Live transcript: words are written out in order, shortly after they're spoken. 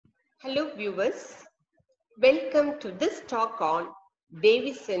Hello viewers, welcome to this talk on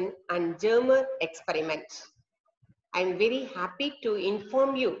Davission and Germer experiment. I am very happy to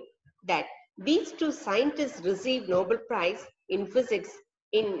inform you that these two scientists received Nobel Prize in Physics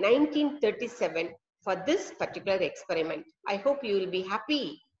in 1937 for this particular experiment. I hope you will be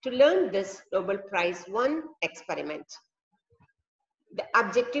happy to learn this Nobel Prize won experiment. The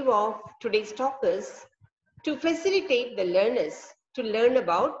objective of today's talk is to facilitate the learners to learn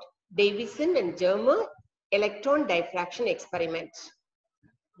about Davission and Germer electron diffraction experiment.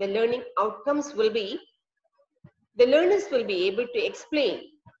 The learning outcomes will be, the learners will be able to explain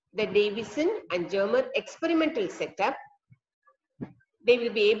the Davission and Germer experimental setup. They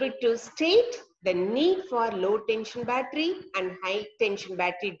will be able to state the need for low tension battery and high tension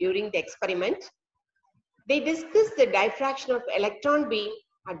battery during the experiment. They discuss the diffraction of electron beam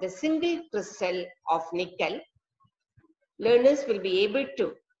at the single crystal of nickel. Learners will be able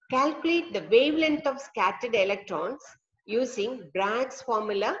to calculate the wavelength of scattered electrons using Bragg's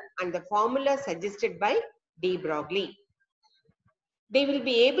formula and the formula suggested by de Broglie. They will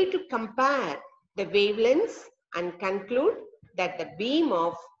be able to compare the wavelengths and conclude that the beam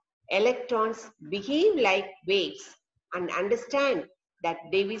of electrons behave like waves and understand that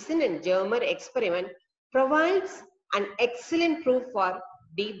Davission and Germer experiment provides an excellent proof for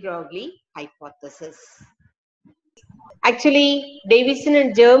de Broglie hypothesis. Actually, Davission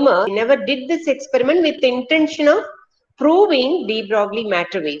and Germer never did this experiment with the intention of proving de Broglie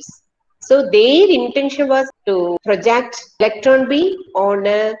matter waves. So their intention was to project electron beam on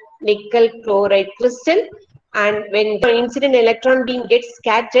a nickel chloride crystal, and when the incident electron beam gets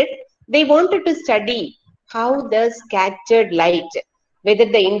scattered, they wanted to study how the scattered light, whether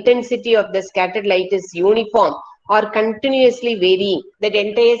the intensity of the scattered light is uniform or continuously varying. That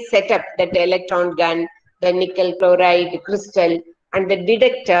entire setup, that the electron gun, the nickel chloride crystal, and the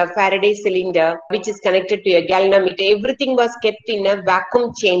detector, Faraday cylinder, which is connected to a galvanometer, everything was kept in a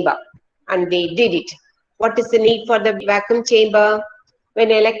vacuum chamber, and they did it. What is the need for the vacuum chamber?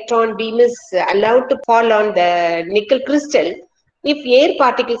 When electron beam is allowed to fall on the nickel crystal, if air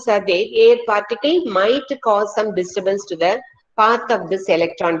particles are there, air particle might cause some disturbance to the path of this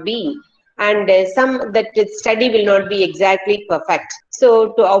electron beam, and that study will not be exactly perfect.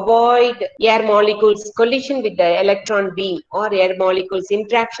 So to avoid air molecules collision with the electron beam or air molecules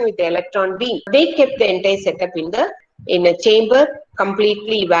interaction with the electron beam, they kept the entire setup in a chamber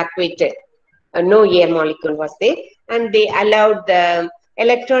completely evacuated. No air molecule was there, and they allowed the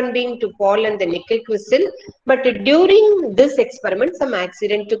electron beam to fall on the nickel crystal. But during this experiment, some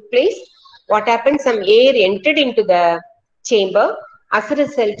accident took place. What happened? Some air entered into the chamber. As a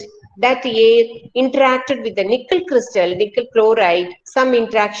result, that air interacted with the nickel crystal, nickel chloride, some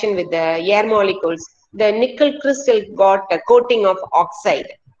interaction with the air molecules. The nickel crystal got a coating of oxide.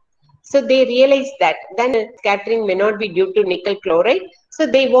 So they realized that then scattering may not be due to nickel chloride. So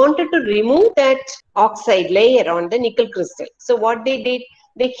they wanted to remove that oxide layer on the nickel crystal. So what they did,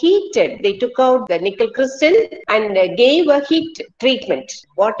 they took out the nickel crystal and gave a heat treatment.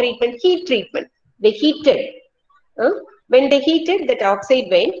 What treatment? Heat treatment. They heated. When they heated, that oxide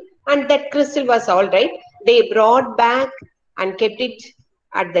went and that crystal was all right. They brought back and kept it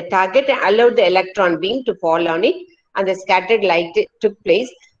at the target and allowed the electron beam to fall on it, and the scattered light took place.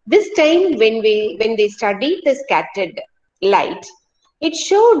 This time when they studied the scattered light, it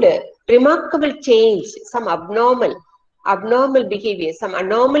showed remarkable change, some abnormal behavior, some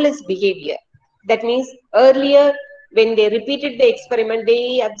anomalous behavior. That means earlier when they repeated the experiment,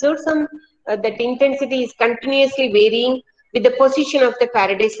 they observed some that intensity is continuously varying with the position of the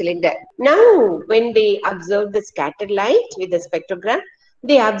Faraday cylinder. Now, when they observed the scattered light with the spectrogram,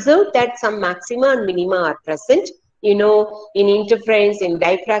 they observed that some maxima and minima are present. You know, in interference, in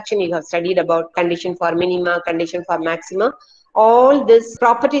diffraction, you have studied about condition for minima, condition for maxima, all these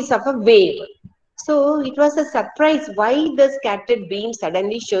properties of a wave. So it was a surprise why the scattered beam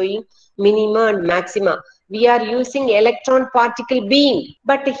suddenly showing minima and maxima. We are using electron particle beam,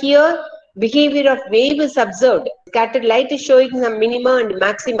 but here behavior of wave is observed. Scattered light is showing some minima and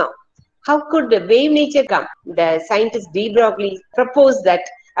maxima. How could the wave nature come? The scientist de Broglie proposed that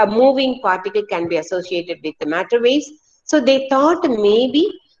a moving particle can be associated with the matter waves. So they thought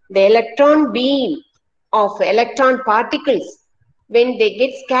maybe the electron beam of electron particles, when they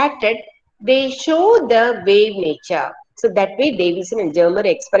get scattered, they show the wave nature. So that way Davission and Germer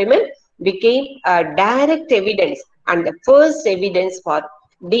experiment became a direct evidence and the first evidence for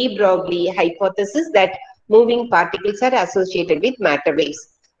de Broglie hypothesis that moving particles are associated with matter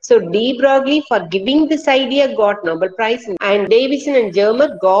waves. So de Broglie, for giving this idea, got Nobel Prize, and Davission and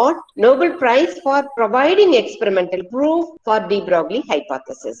Germer got Nobel Prize for providing experimental proof for de Broglie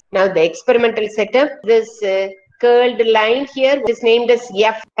hypothesis. Now the experimental setup, this curled line here is named as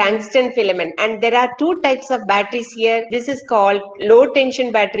F, tungsten filament, and there are two types of batteries here. This is called low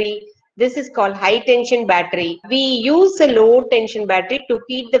tension battery. This is called high tension battery. We use a low tension battery to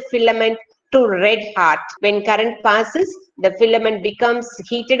heat the filament to red hot. When current passes, the filament becomes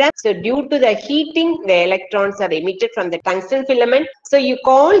heated up. So due to the heating, the electrons are emitted from the tungsten filament. So you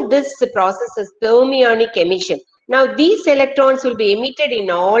call this process as thermionic emission. Now these electrons will be emitted in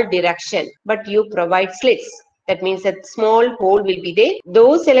all directions, but you provide slits. That means a small hole will be there.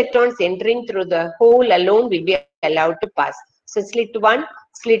 Those electrons entering through the hole alone will be allowed to pass. So slit 1,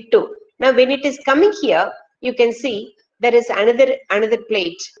 slit 2. Now when it is coming here, you can see there is another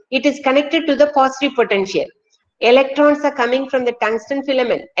plate. It is connected to the positive potential. Electrons are coming from the tungsten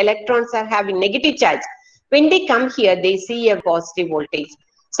filament. Electrons are having negative charge. When they come here, they see a positive voltage.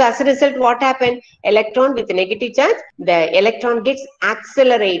 So as a result, what happened? Electron with negative charge, the electron gets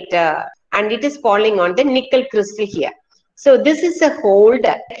accelerated and it is falling on the nickel crystal here. So this is a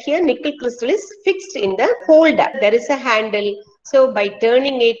holder. Here nickel crystal is fixed in the holder. There is a handle. So by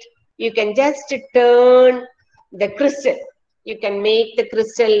turning it, you can just turn the crystal. You can make the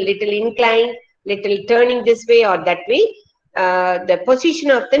crystal little inclined, little turning this way or that way. The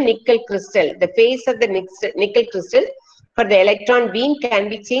position of the nickel crystal, the face of the nickel crystal for the electron beam can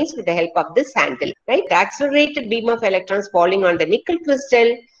be changed with the help of this handle. Right? The accelerated beam of electrons falling on the nickel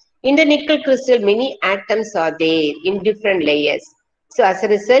crystal. In the nickel crystal, many atoms are there in different layers. So as a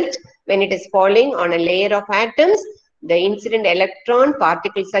result, when it is falling on a layer of atoms, the incident electron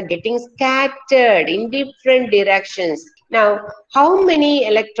particles are getting scattered in different directions. Now, how many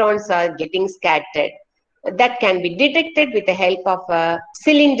electrons are getting scattered? That can be detected with the help of a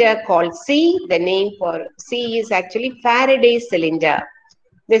cylinder called C. The name for C is actually Faraday cylinder.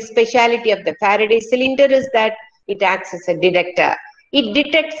 The speciality of the Faraday cylinder is that it acts as a detector. It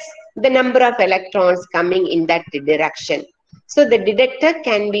detects the number of electrons coming in that direction. So the detector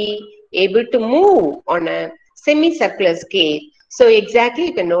can be able to move on a semicircular scale. So exactly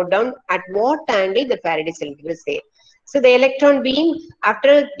you can note down at what angle the Faraday cylinder is there. So the electron beam,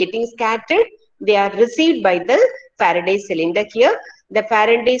 after getting scattered, they are received by the Faraday cylinder here. The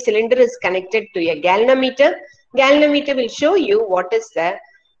Faraday cylinder is connected to a galvanometer. Galvanometer will show you what is the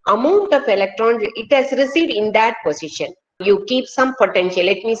amount of electrons it has received in that position. You keep some potential.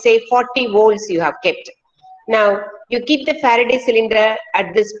 Let me say 40 volts you have kept. Now, you keep the Faraday cylinder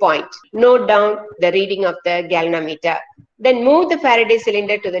at this point. Note down the reading of the galvanometer. Then move the Faraday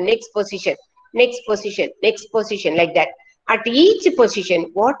cylinder to the next position, like that. At each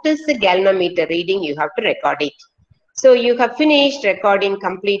position, what is the galvanometer reading? You have to record it. So you have finished recording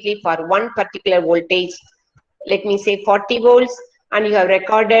completely for one particular voltage. Let me say 40 volts, and you have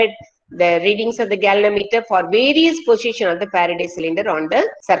recorded the readings of the galvanometer for various positions of the Faraday cylinder on the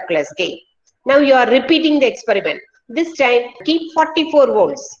circular scale. Now you are repeating the experiment. This time keep 44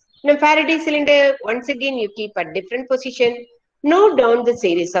 volts. Now Faraday cylinder, once again you keep at different position. Note down the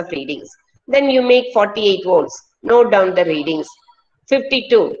series of readings. Then you make 48 volts. Note down the readings.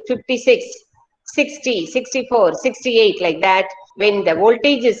 52, 56, 60, 64, 68, like that. When the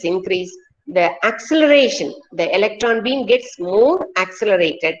voltage is increased, the acceleration, the electron beam gets more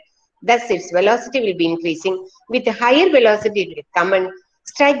accelerated. Thus its velocity will be increasing. With a higher velocity, it will come and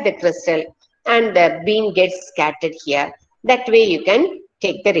strike the crystal and the beam gets scattered here. That way you can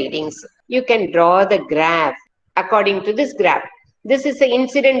take the readings. You can draw the graph according to this graph. This is the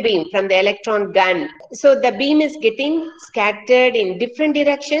incident beam from the electron gun. So the beam is getting scattered in different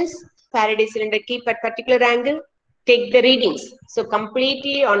directions. Faraday cylinder keep at particular angle. Take the readings. So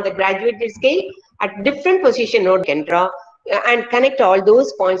completely on the graduated scale, at different position node can draw and connect all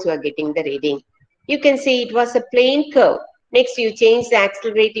those points you are getting the reading. You can see it was a plane curve. Next, you change the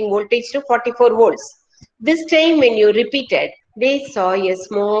accelerating voltage to 44 volts. This time when you repeated, they saw a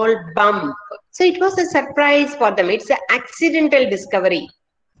small bump. So it was a surprise for them. It's an accidental discovery.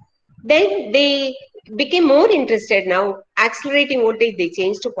 Then they became more interested now. Accelerating voltage, they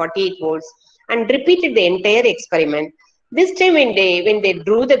changed to 48 volts and repeated the entire experiment. This time when they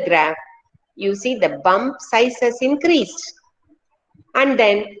drew the graph, you see the bump size has increased. And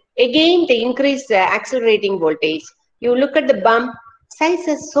then again they increase the accelerating voltage. You look at the bump, size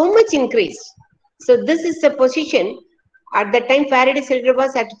has so much increased. So this is the position. At the time Faraday cylinder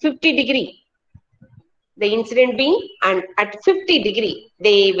was at 50 degree. The incident beam, and at 50 degree,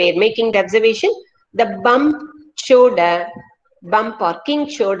 they were making the observation. The bump or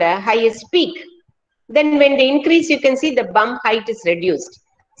kink showed a highest peak. Then when they increase, you can see the bump height is reduced.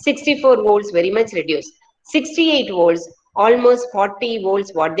 64 volts, very much reduced. 68 volts, almost 40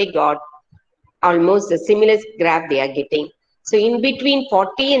 volts what they got, almost the similar graph they are getting. So in between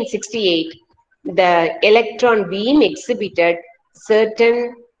 40 and 68, the electron beam exhibited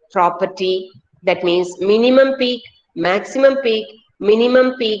certain property, that means minimum peak,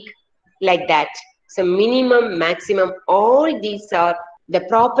 minimum peak, like that. So minimum, maximum, all these are the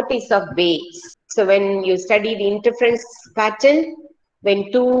properties of waves. So when you study the interference pattern,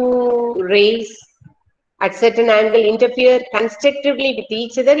 when two rays at certain angle interfere constructively with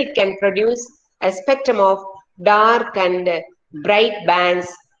each other, it can produce a spectrum of dark and bright bands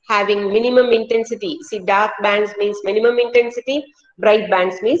having minimum intensity. See, dark bands means minimum intensity, bright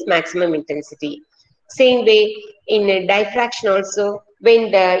bands means maximum intensity. Same way in diffraction also,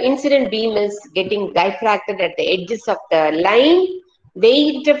 when the incident beam is getting diffracted at the edges of the line, they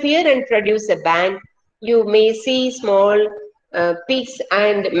interfere and produce a band. You may see small peaks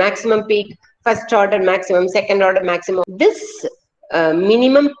and maximum peak, first order maximum, second order maximum. This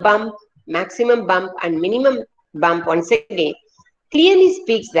minimum bump, maximum bump, and minimum bump, once again, clearly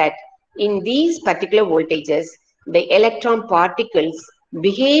speaks that in these particular voltages, the electron particles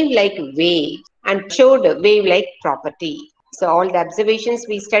behave like waves and showed wave-like property. So all the observations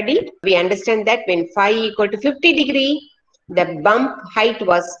we studied, we understand that when phi equal to 50 degree, the bump height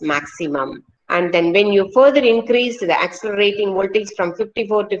was maximum. And then when you further increase the accelerating voltage from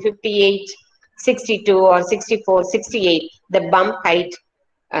 54 to 58, 62 or 64, 68, the bump height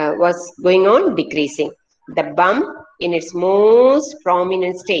was going on decreasing. The bump in its most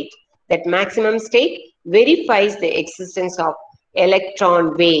prominent state, that maximum state, verifies the existence of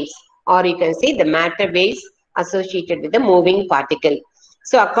electron waves, or you can say the matter waves associated with the moving particle.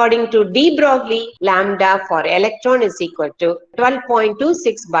 So according to de Broglie, lambda for electron is equal to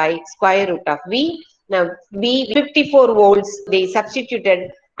 12.26 by square root of V. Now V 54 volts, they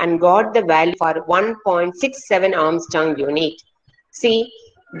substituted and got the value for 1.67 Armstrong unit. See,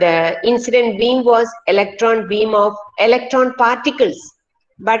 the incident beam was electron beam of electron particles,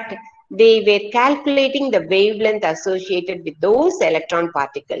 but they were calculating the wavelength associated with those electron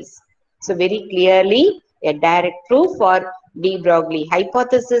particles. So very clearly, a direct proof for de Broglie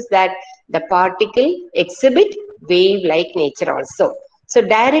hypothesis that the particle exhibit wave-like nature also. So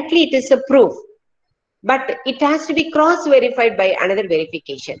directly it is a proof, but it has to be cross-verified by another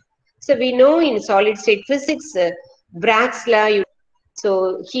verification. So we know in solid state physics, Bragg's law.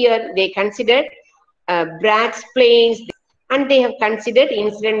 So here they considered Bragg's planes, and they have considered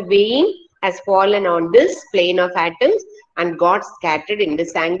incident beam has fallen on this plane of atoms and got scattered in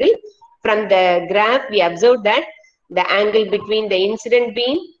this angle. From the graph, we observed that the angle between the incident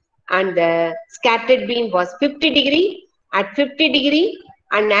beam and the scattered beam was 50 degree. At 50 degree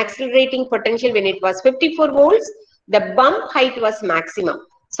and accelerating potential when it was 54 volts, the bump height was maximum.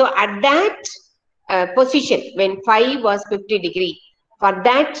 So at that position, when phi was 50 degree, for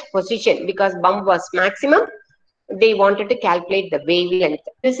that position, because bump was maximum, they wanted to calculate the wavelength.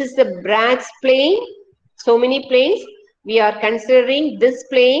 This is the Bragg's plane. So many planes. We are considering this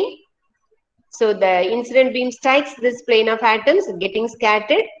plane. So the incident beam strikes this plane of atoms, getting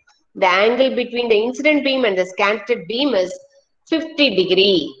scattered. The angle between the incident beam and the scattered beam is 50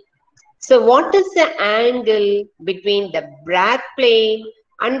 degree. So what is the angle between the Bragg plane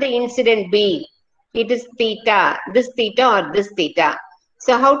and the incident beam? It is theta, this theta or this theta.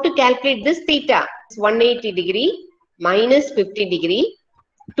 So how to calculate this theta? It's 180 degree minus 50 degree.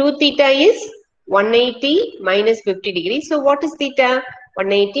 2 theta is 180 minus 50 degree. So what is theta?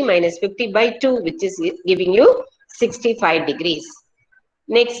 180 minus 50 by 2, which is giving you 65 degrees.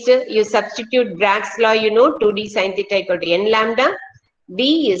 Next, you substitute Bragg's law, 2d sin theta equal to n lambda.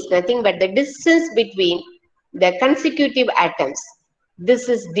 D is nothing but the distance between the consecutive atoms. This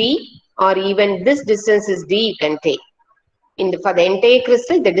is D, or even this distance is D, you can take. For the entire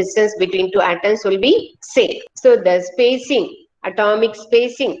crystal, the distance between two atoms will be same. So the spacing, atomic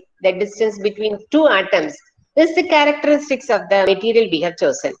spacing, the distance between two atoms, is the characteristics of the material we have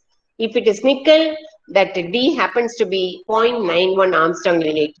chosen. If it is nickel, that D happens to be 0.91 Armstrong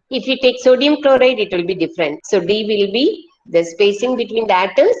unit. If you take sodium chloride, it will be different. So D will be the spacing between the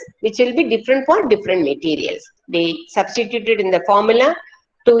atoms, which will be different for different materials. They substituted in the formula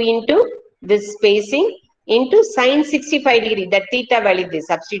 2 into this spacing into sin 65 degree, that theta value they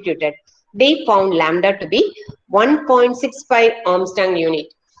substituted. They found lambda to be 1.65 Armstrong unit.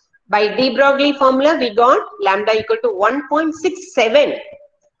 By de Broglie formula, we got lambda equal to 1.67.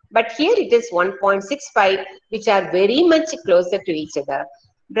 But here it is 1.65, which are very much closer to each other.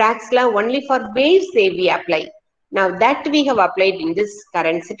 Bragg's law only for waves we apply. Now that we have applied in this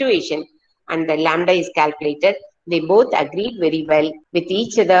current situation, and the lambda is calculated. They both agreed very well with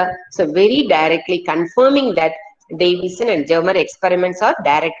each other. So very directly confirming that Davisson and Germer experiments are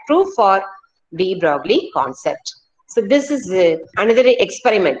direct proof for de Broglie concept. So this is another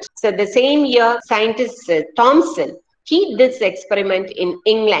experiment. So the same year, scientist Thomson, he did this experiment in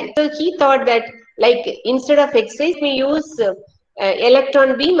England. So he thought that like instead of X-rays, we use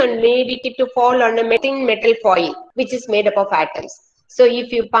electron beam and maybe it to fall on a thin metal foil, which is made up of atoms. So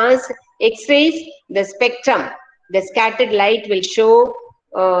if you pass X-rays, the spectrum, the scattered light will show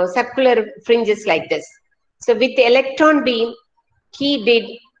circular fringes like this. So with the electron beam, he did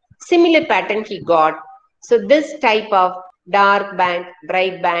similar pattern he got. So this type of dark band,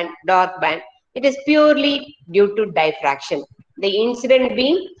 bright band, dark band, it is purely due to diffraction. The incident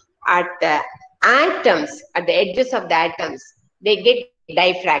beam at the atoms, at the edges of the atoms, they get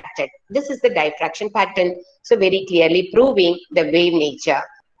diffracted. This is the diffraction pattern. So very clearly proving the wave nature.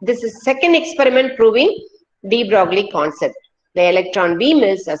 This is second experiment proving de Broglie concept. The electron beam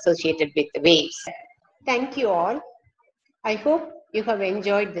is associated with the waves. Thank you all. I hope you have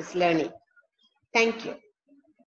enjoyed this learning. Thank you.